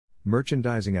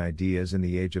Merchandising ideas in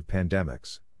the age of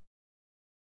pandemics.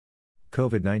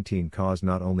 COVID-19 caused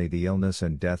not only the illness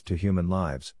and death to human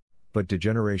lives, but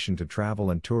degeneration to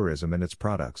travel and tourism and its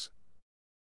products.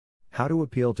 How to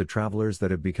appeal to travelers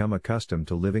that have become accustomed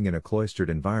to living in a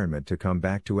cloistered environment to come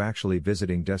back to actually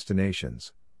visiting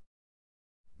destinations.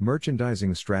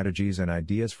 Merchandising strategies and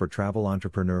ideas for travel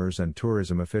entrepreneurs and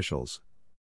tourism officials.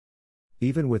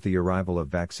 Even with the arrival of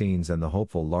vaccines and the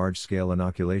hopeful large-scale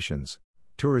inoculations,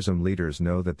 tourism leaders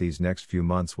know that these next few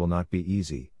months will not be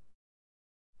easy.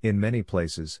 In many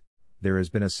places, there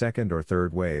has been a second or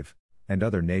third wave, and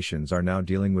other nations are now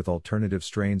dealing with alternative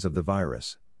strains of the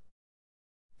virus.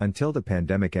 Until the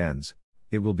pandemic ends,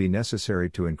 it will be necessary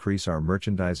to increase our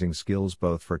merchandising skills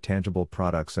both for tangible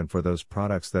products and for those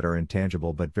products that are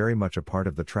intangible but very much a part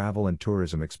of the travel and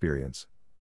tourism experience.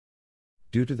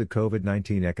 Due to the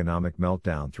COVID-19 economic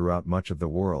meltdown throughout much of the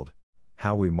world,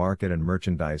 how we market and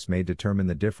merchandise may determine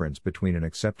the difference between an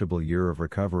acceptable year of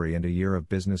recovery and a year of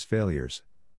business failures.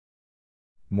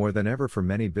 More than ever for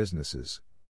many businesses,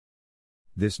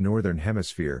 this Northern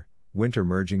Hemisphere, winter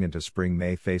merging into spring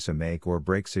may face a make or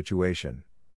break situation.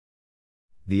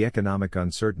 The economic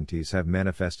uncertainties have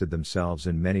manifested themselves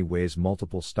in many ways.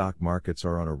 Multiple stock markets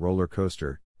are on a roller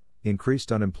coaster,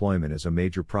 increased unemployment is a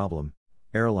major problem,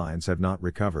 airlines have not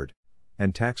recovered,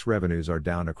 and tax revenues are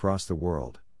down across the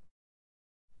world.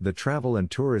 The travel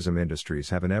and tourism industries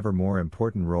have an ever more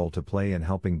important role to play in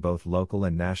helping both local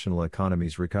and national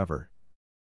economies recover.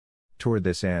 Toward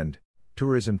this end,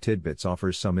 Tourism Tidbits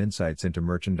offers some insights into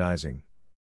merchandising.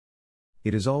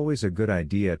 It is always a good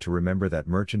idea to remember that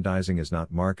merchandising is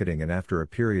not marketing, and after a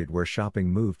period where shopping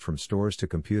moved from stores to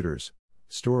computers,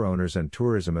 store owners and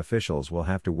tourism officials will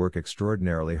have to work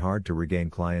extraordinarily hard to regain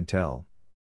clientele.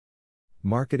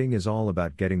 Marketing is all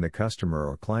about getting the customer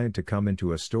or client to come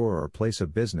into a store or place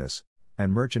of business,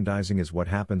 and merchandising is what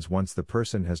happens once the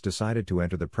person has decided to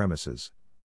enter the premises.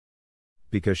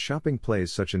 Because shopping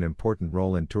plays such an important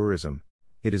role in tourism,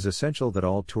 it is essential that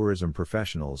all tourism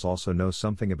professionals also know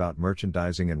something about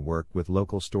merchandising and work with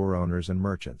local store owners and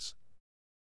merchants.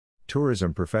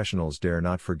 Tourism professionals dare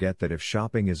not forget that if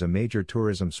shopping is a major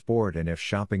tourism sport and if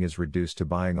shopping is reduced to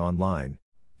buying online,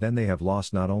 then they have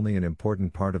lost not only an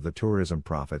important part of the tourism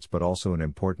profits but also an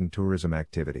important tourism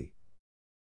activity.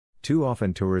 Too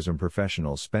often tourism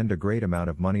professionals spend a great amount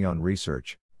of money on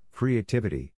research,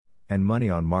 creativity, and money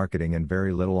on marketing and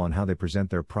very little on how they present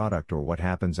their product or what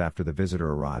happens after the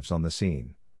visitor arrives on the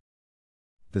scene.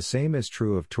 The same is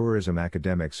true of tourism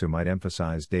academics who might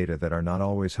emphasize data that are not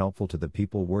always helpful to the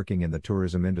people working in the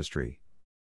tourism industry.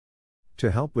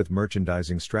 To help with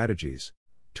merchandising strategies,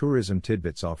 Tourism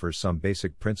Tidbits offers some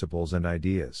basic principles and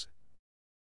ideas.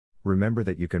 Remember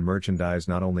that you can merchandise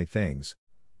not only things,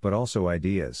 but also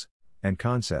ideas and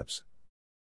concepts.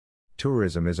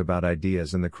 Tourism is about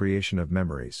ideas and the creation of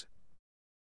memories.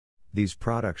 These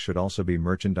products should also be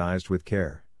merchandised with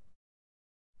care.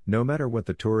 No matter what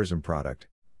the tourism product,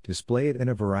 display it in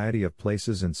a variety of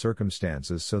places and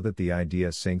circumstances so that the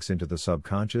idea sinks into the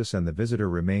subconscious and the visitor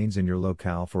remains in your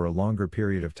locale for a longer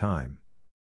period of time.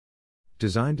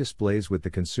 Design displays with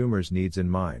the consumer's needs in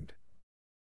mind.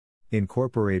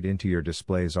 Incorporate into your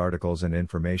displays articles and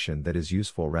information that is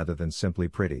useful rather than simply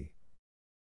pretty.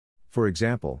 For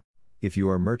example, if you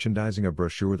are merchandising a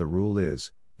brochure, the rule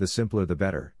is, the simpler the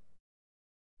better.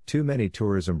 Too many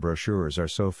tourism brochures are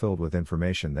so filled with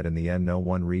information that in the end no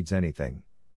one reads anything.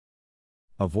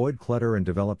 Avoid clutter and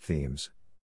develop themes.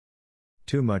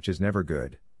 Too much is never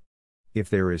good. If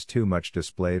there is too much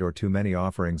displayed or too many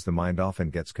offerings, the mind often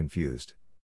gets confused.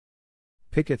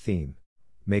 Pick a theme,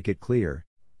 make it clear,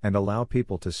 and allow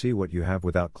people to see what you have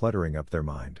without cluttering up their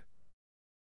mind.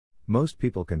 Most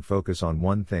people can focus on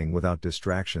one thing without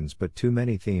distractions, but too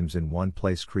many themes in one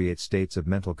place create states of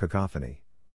mental cacophony.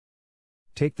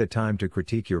 Take the time to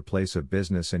critique your place of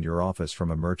business and your office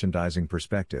from a merchandising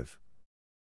perspective.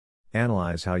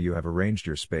 Analyze how you have arranged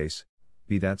your space,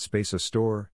 be that space a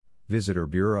store, visitor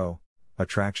bureau,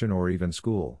 attraction, or even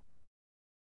school.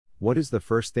 What is the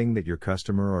first thing that your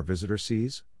customer or visitor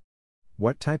sees?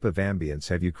 What type of ambience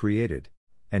have you created,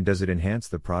 and does it enhance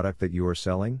the product that you are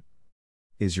selling?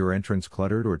 Is your entrance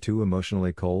cluttered or too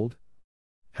emotionally cold?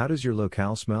 How does your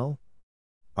locale smell?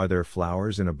 Are there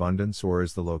flowers in abundance or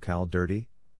is the locale dirty?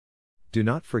 Do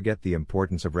not forget the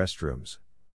importance of restrooms.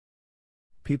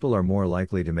 People are more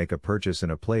likely to make a purchase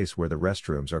in a place where the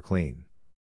restrooms are clean.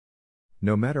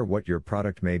 No matter what your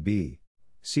product may be,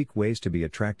 seek ways to be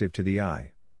attractive to the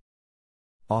eye.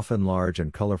 Often large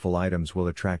and colorful items will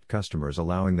attract customers,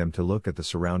 allowing them to look at the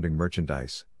surrounding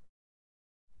merchandise.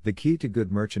 The key to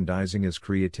good merchandising is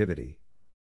creativity.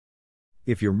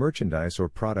 If your merchandise or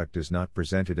product is not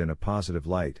presented in a positive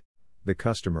light, the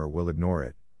customer will ignore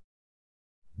it.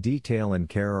 Detail and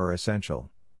care are essential.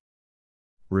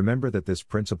 Remember that this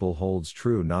principle holds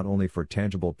true not only for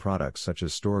tangible products such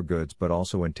as store goods but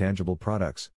also intangible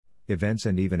products, events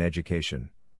and even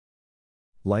education.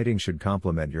 Lighting should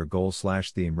complement your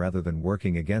goal/theme rather than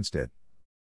working against it.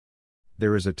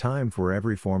 There is a time for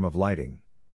every form of lighting.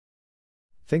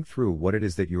 Think through what it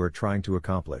is that you are trying to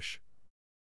accomplish.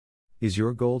 Is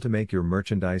your goal to make your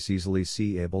merchandise easily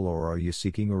seeable, or are you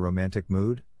seeking a romantic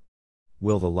mood?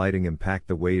 Will the lighting impact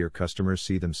the way your customers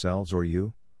see themselves or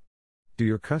you? Do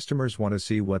your customers want to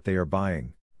see what they are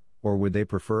buying, or would they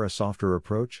prefer a softer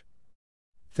approach?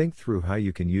 Think through how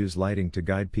you can use lighting to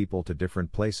guide people to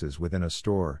different places within a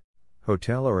store,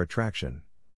 hotel, or attraction.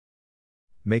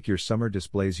 Make your summer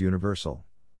displays universal.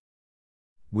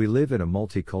 We live in a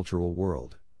multicultural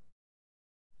world.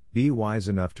 Be wise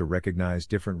enough to recognize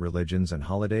different religions and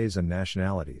holidays and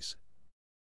nationalities.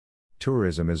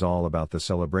 Tourism is all about the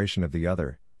celebration of the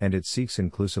other, and it seeks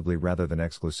inclusively rather than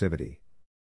exclusivity.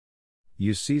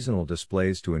 Use seasonal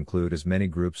displays to include as many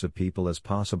groups of people as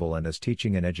possible and as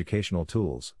teaching and educational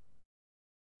tools.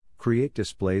 Create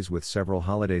displays with several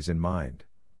holidays in mind.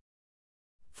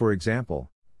 For example,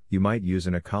 you might use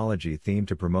an ecology theme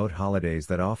to promote holidays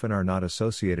that often are not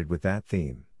associated with that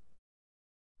theme.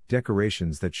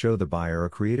 Decorations that show the buyer a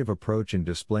creative approach in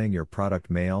displaying your product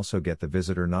may also get the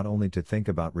visitor not only to think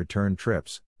about return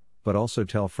trips, but also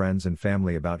tell friends and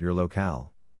family about your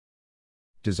locale.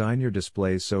 Design your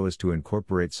displays so as to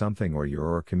incorporate something or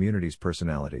your community's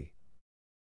personality.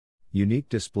 Unique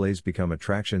displays become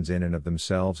attractions in and of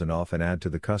themselves and often add to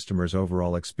the customer's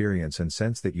overall experience and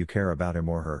sense that you care about him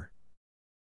or her.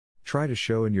 Try to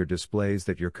show in your displays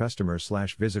that your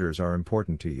customers/visitors are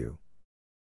important to you.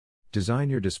 Design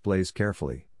your displays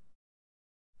carefully.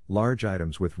 Large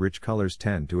items with rich colors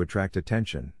tend to attract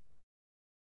attention.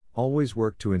 Always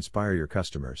work to inspire your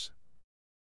customers.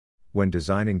 When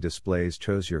designing displays,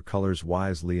 choose your colors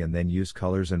wisely and then use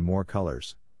colors and more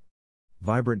colors.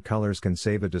 Vibrant colors can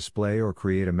save a display or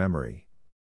create a memory.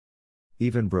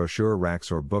 Even brochure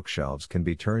racks or bookshelves can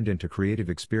be turned into creative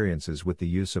experiences with the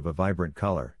use of a vibrant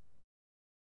color.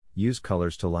 Use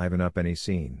colors to liven up any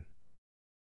scene.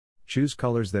 Choose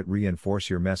colors that reinforce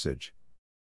your message.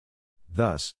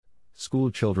 Thus, school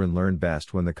children learn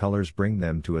best when the colors bring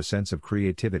them to a sense of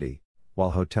creativity,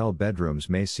 while hotel bedrooms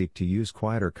may seek to use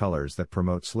quieter colors that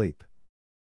promote sleep.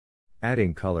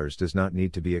 Adding colors does not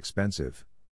need to be expensive.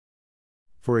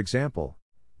 For example,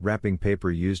 wrapping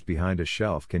paper used behind a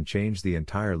shelf can change the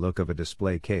entire look of a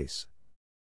display case.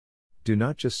 Do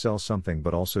not just sell something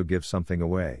but also give something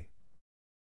away.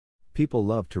 People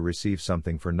love to receive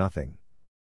something for nothing.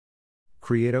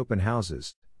 Create open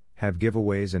houses, have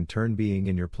giveaways, and turn being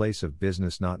in your place of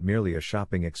business not merely a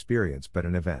shopping experience but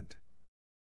an event.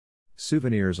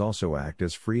 Souvenirs also act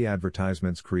as free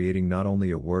advertisements, creating not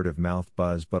only a word-of-mouth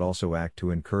buzz but also act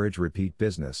to encourage repeat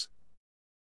business.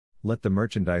 Let the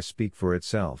merchandise speak for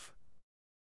itself.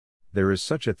 There is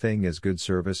such a thing as good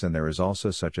service, and there is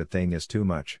also such a thing as too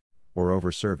much, or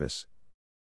over-service.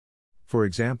 For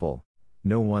example,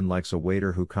 no one likes a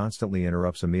waiter who constantly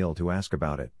interrupts a meal to ask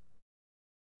about it.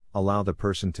 Allow the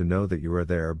person to know that you are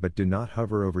there, but do not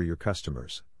hover over your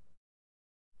customers.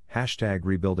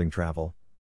 #rebuilding travel.